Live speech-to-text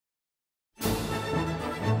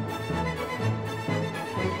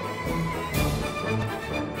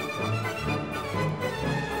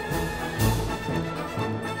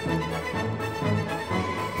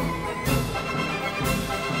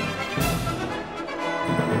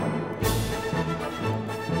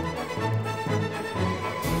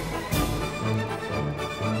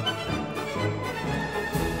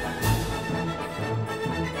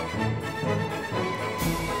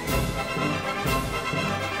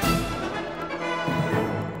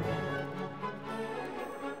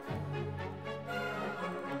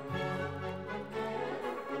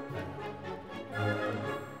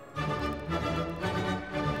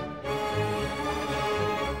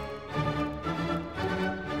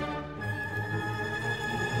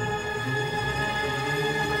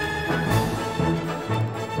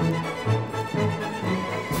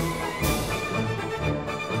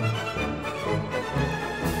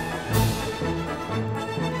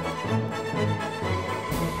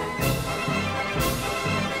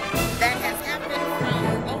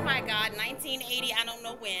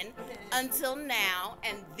until now.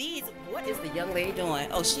 And these, what is the young lady doing?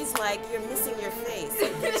 Oh, she's like, you're missing your face.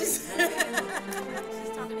 She's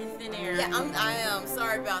talking in thin air. Yeah, I am.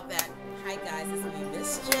 Sorry about that. Hi guys, this is me,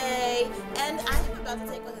 Miss Jaye, and I am about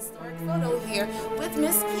to take a historic photo here with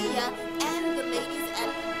Miss Keya and the ladies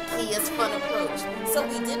at Keya's Fun Approach. So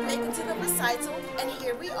we did make it to the recital, and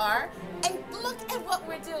here we are. And look at what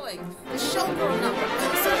we're doing. The showgirl number.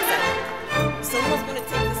 I'm so excited. Someone's going to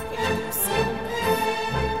take this picture. Do you see it?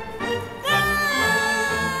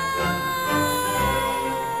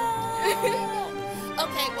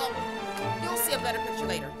 Okay, well, you'll see a better picture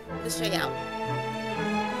later. Miss Jaye out.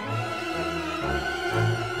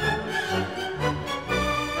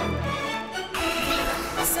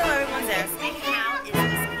 So everyone's asking, how is this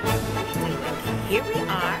doing? Here we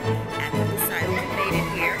are at the recital. We made it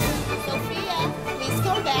here. Sophia, please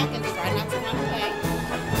come back and try not to run away.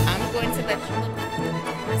 I'm going to let you look at the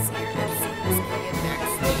doors here and see Miss Keya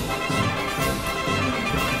backstage.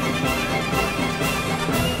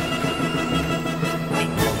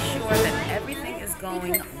 Making sure that everything is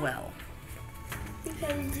going well.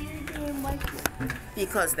 Because you're doing my job.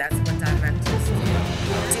 Because that's what directors do.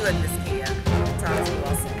 Do it, Miss Keya. Talk to you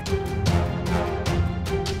all soon.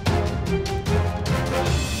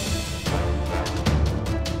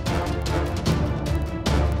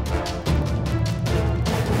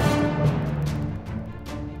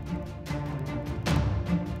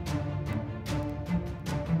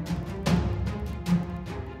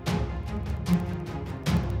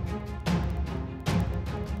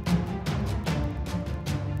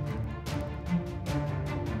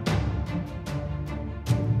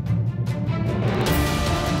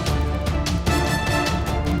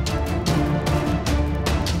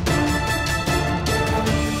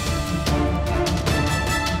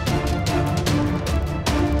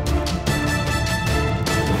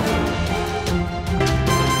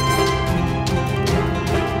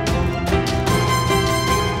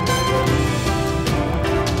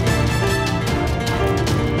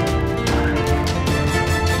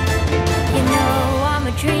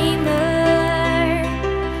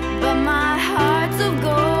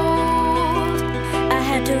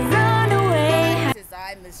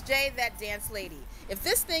 Miss Jaye, that dance lady. If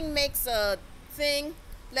this thing makes a thing,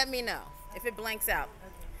 let me know. If it blanks out.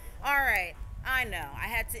 Okay. All right. I know. I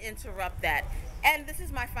had to interrupt that. And this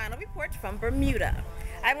is my final report from Bermuda.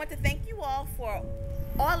 I want to thank you all for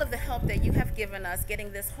all of the help that you have given us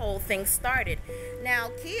getting this whole thing started.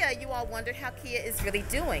 Now, Keya, you all wondered how Keya is really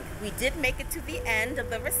doing. We did make it to the end of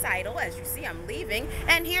the recital. As you see, I'm leaving.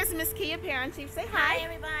 And here's Miss Keya, Parent Chief. Say hi. Hi,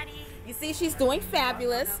 everybody. You see, she's doing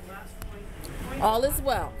fabulous. All is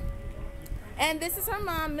well. And this is her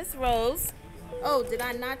mom, Miss Rose. Oh, did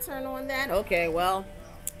I not turn on that? Okay, well.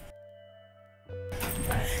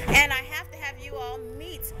 And I have to have you all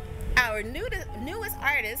meet our newest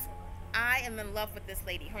artist. I am in love with this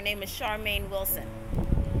lady. Her name is Charmaine Wilson.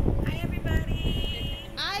 Hi, everybody.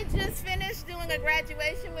 I just finished doing a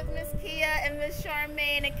graduation with Miss Keya and Miss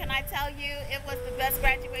Charmaine, and can I tell you, it was the best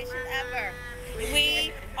graduation ever.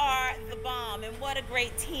 We are the bomb, and what a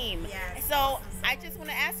great team. Yes. So I just want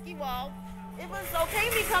to ask you all, it was okay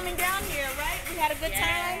me coming down here, right? We had a good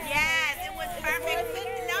time? Yes, it was perfect.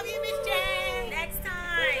 Love you, Miss Jaye. Next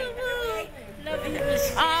time. Love you,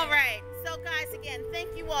 Miss Jaye. All right. So guys, again,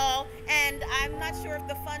 thank you all. And I'm not sure if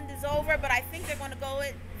the fund is over, but I think they're going to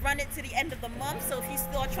run it to the end of the month. So if you're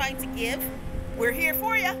still trying to give, we're here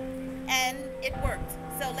for you. And it worked.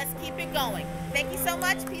 So let's keep it going. Thank you so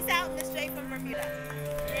much. Peace out. Miss Jaye from Bermuda.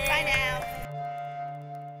 Bye now.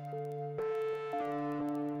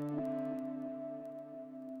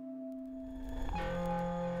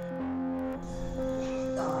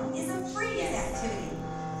 Is a freeze activity.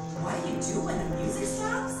 What do you do when the music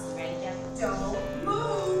stops? Don't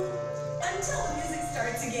move until the music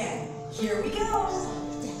starts again. Here we go.